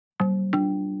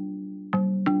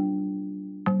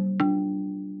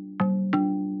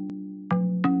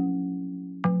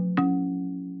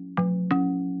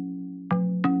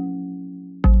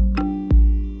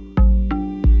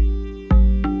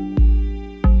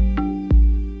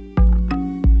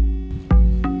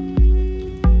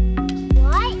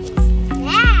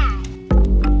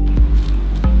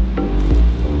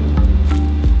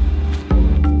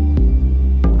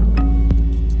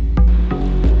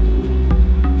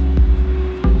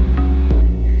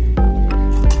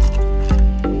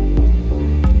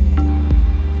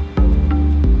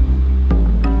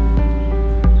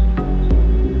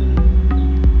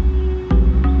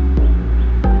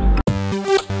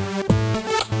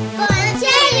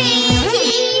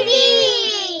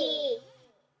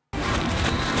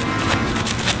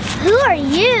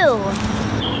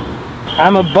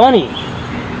I'm a bunny.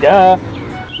 Duh.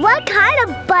 What kind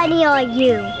of bunny are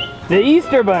you? The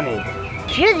Easter Bunny.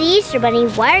 If you're the Easter Bunny,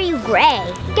 why are you gray?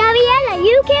 Gabriella,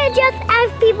 you can't just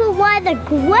ask people why they're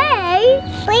gray,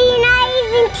 but you're not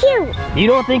even cute. You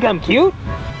don't think I'm cute?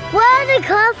 What are the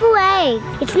colorful eggs?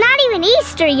 It's not even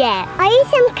Easter yet. Are you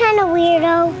some kind of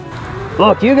weirdo?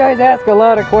 Look, you guys ask a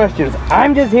lot of questions.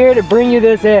 I'm just here to bring you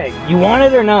this egg. You want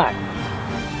it or not?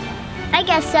 I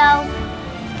guess so.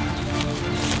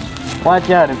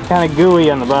 Watch out, it's kind of gooey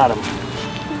on the bottom.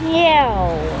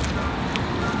 No.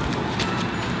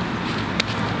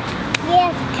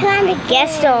 Yes, kind of.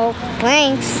 Guess so.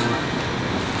 Thanks.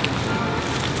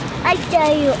 I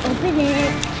dare you open it.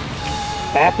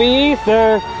 Happy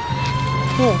Easter!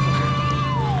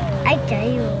 I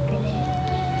dare you open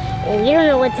it. Oh, you don't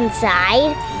know what's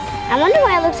inside? I wonder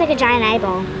why it looks like a giant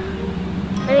eyeball.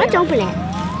 Let's open it.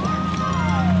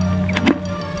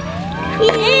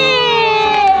 Ew!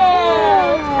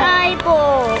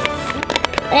 Eyeball!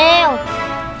 Ew!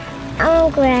 I'll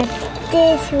grab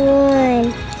this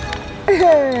one.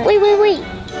 Wait.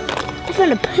 I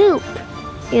found a poop.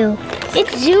 Ew.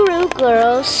 It's Zuru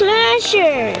Gross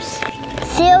Smashers.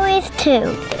 Series 2.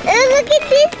 Look at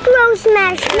this Gross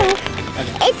Smasher.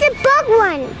 It's a bug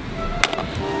one.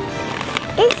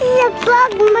 This is a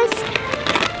bug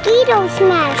mosquito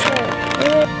smasher.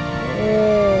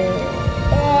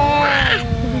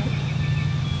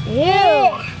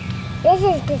 This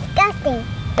is disgusting.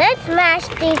 Let's smash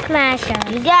these smashers.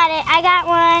 You got it. I got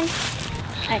one.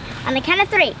 All right, on the count of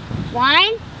 3.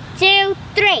 1, 2,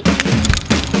 3.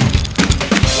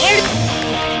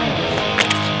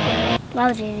 That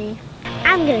was easy.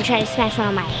 I'm gonna try to smash one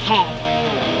on my head.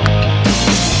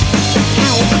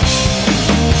 Ow.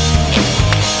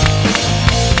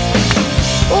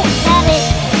 Oh, got it.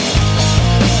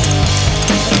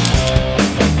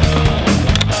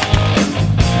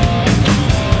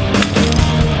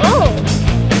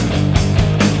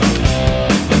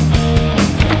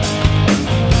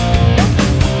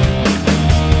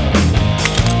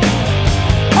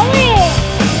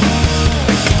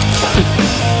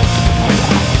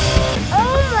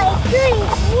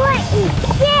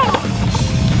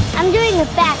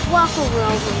 Back walkover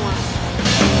over one.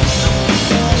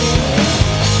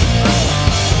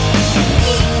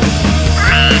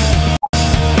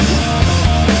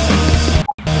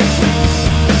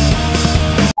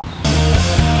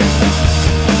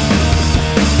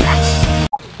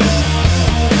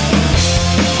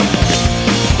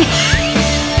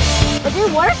 Will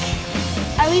it work?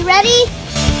 Are we ready?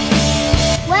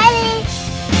 Ready?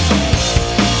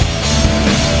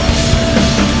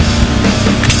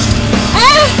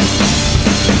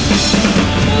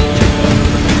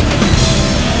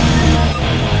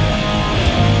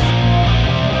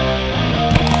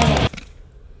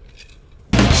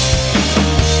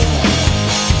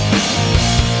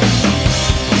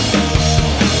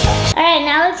 Alright,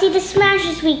 now let's see the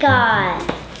smashes we got.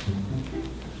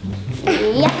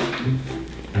 Yep.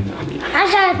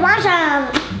 Awesome.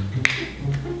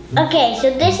 Okay, so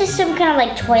this is some kind of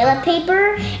like toilet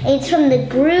paper. It's from the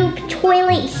group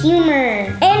Toilet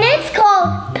Humor. And it's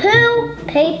called Poo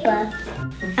Paper.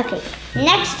 Okay,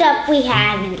 next up we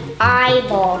have an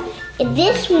eyeball.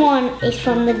 This one is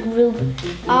from the group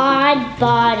Odd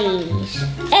Bodies.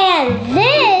 And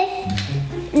this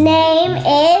name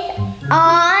is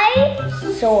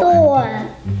Eyesore.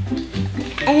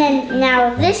 And then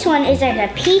now this one is like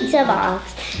a pizza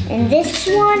box. And this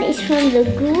one is from the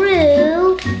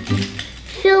group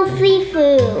Filthy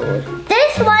Food.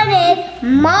 This one is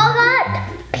Mega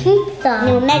Pizza.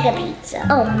 No, Mega Pizza.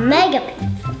 Oh, Mega Pizza.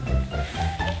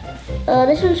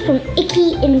 This one's from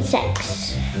Icky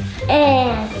Insects.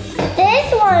 And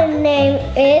this one name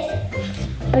is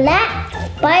Black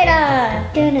Spider.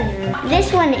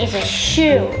 This one is a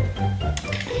shoe.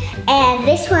 And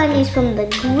this one is from the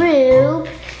group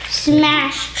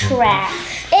Smash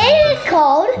Trash. It is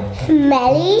called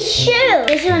Smelly Shoe.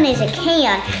 This one is a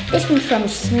can. This one's from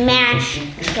Smash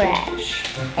Trash.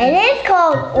 And it's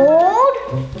called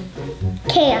Old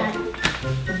Can.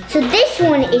 So this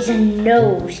one is a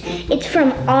nose. It's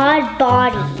from Odd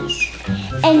Bodies.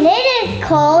 And it is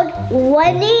called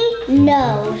Runny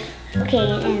Nose.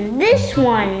 Okay, and this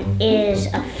one is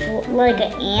like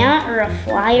an ant or a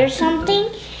fly or something.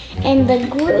 And the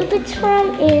group it's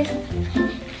from is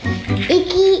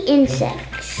Icky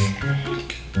Insects.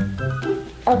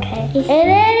 Okay. And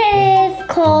it is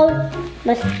called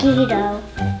Mosquito.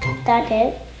 That's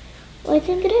it? Well, I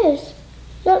think it is.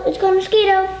 Look, it's called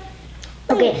Mosquito.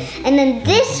 Okay, and then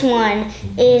this one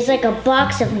is like a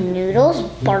box of noodles,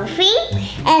 barfing,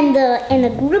 and the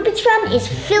group it's from is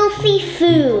Filthy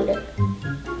Food.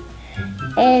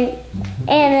 And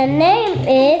the name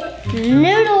is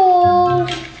Noodles.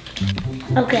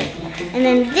 Okay, and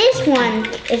then this one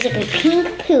is like a pink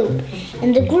poop,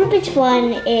 and the group it's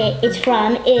from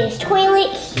is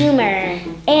Toilet Humor,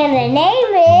 and the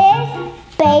name is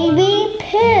Baby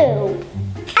Poo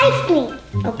Ice Cream.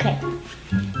 Okay,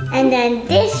 and then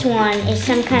this one is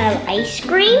some kind of ice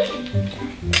cream,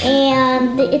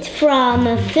 and it's from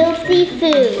Filthy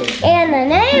Food, and the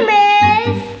name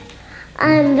is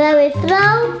I'm Very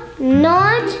Slow,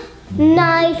 Not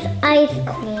Nice Ice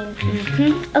Cream.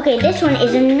 Okay, this one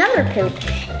is another poop,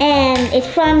 and it's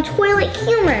from Toilet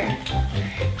Humor.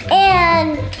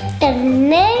 And the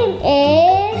name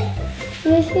is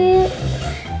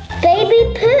Baby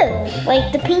Poo,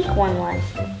 like the pink one was.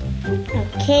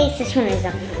 Okay, so this one is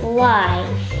a fly.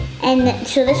 And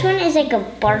so this one is like a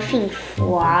barfing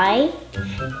fly.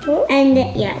 And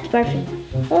yeah, it's barfing.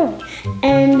 Oh.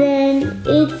 And then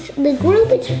the group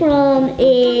it's from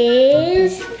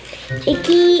is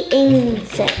Icky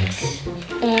Insects.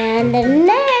 And the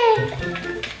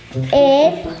name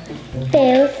is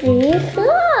Filthy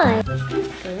Fly.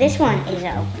 So this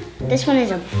one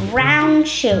is a brown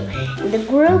shoe. The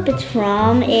group it's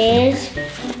from is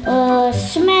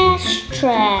Smash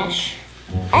Trash.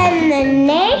 And the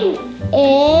name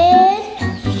is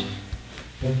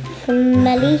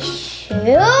Smelly Shoe.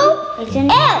 It's an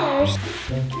Alice.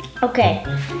 Okay,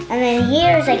 and then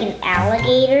here's like an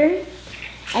alligator.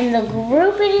 And the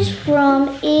group it is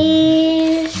from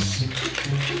is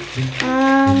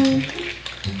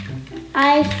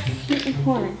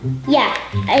Yeah,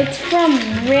 it's from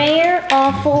Rare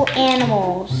Awful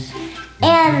Animals.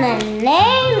 And the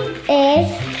name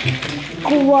is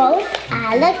Gross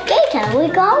Alligator. We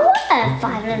got one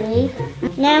finally.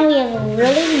 Now we have a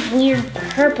really weird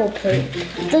purple poop.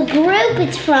 The group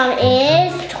it's from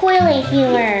is Toilet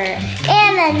Humor.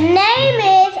 And the name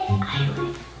is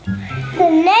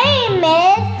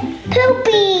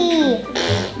Poopy.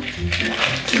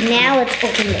 Now let's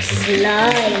open the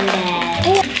slime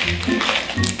bag.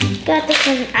 Got this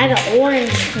one. I got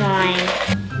orange slime.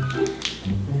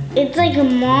 It's like a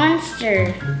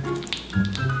monster.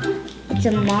 It's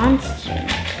a monster.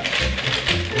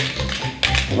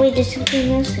 Wait, there's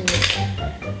something else in it.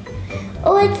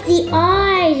 Oh, it's the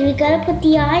eyes. We gotta put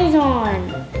the eyes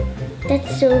on.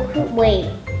 That's so cool. Wait,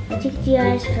 I think the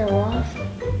eyes fell off.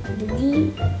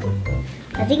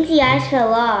 I think the eyes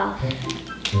fell off.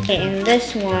 Okay, and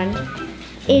this one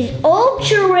is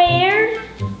ultra rare.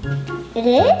 It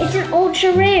is? It's an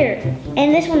ultra rare.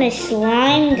 And this one is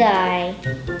Slime Guy.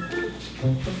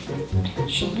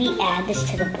 Should we add this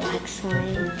to the black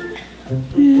slime?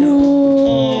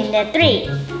 No. And 3,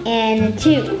 and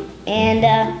 2, and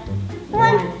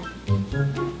 1.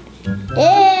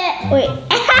 Yeah. Wait.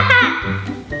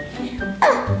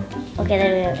 Okay,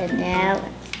 there we go. And now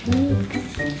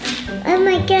oh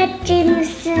my God,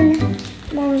 Jameson.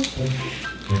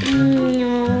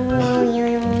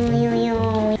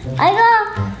 I got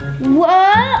one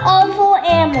awful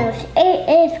animals. It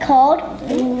is called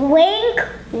Wink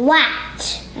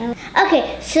Watch.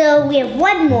 Okay, so we have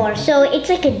one more. So it's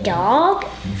like a dog,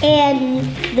 and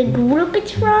the group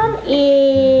it's from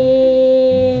is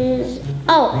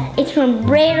it's from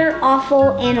Rare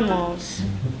Awful Animals.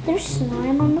 There's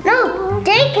slime on the floor. No,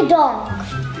 take a dog.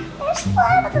 There's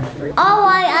slime on the floor.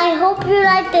 I hope you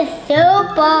like this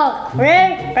super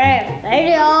great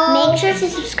video. Make sure to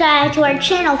subscribe to our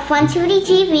channel, Funtivity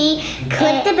TV.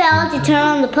 Click the bell to turn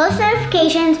on the post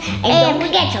notifications. And don't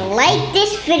forget to like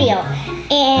this video.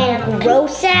 And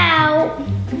gross out.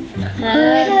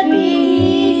 Happy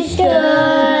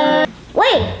Easter.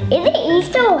 Wait, is it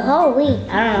Easter or Halloween?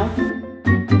 I don't know.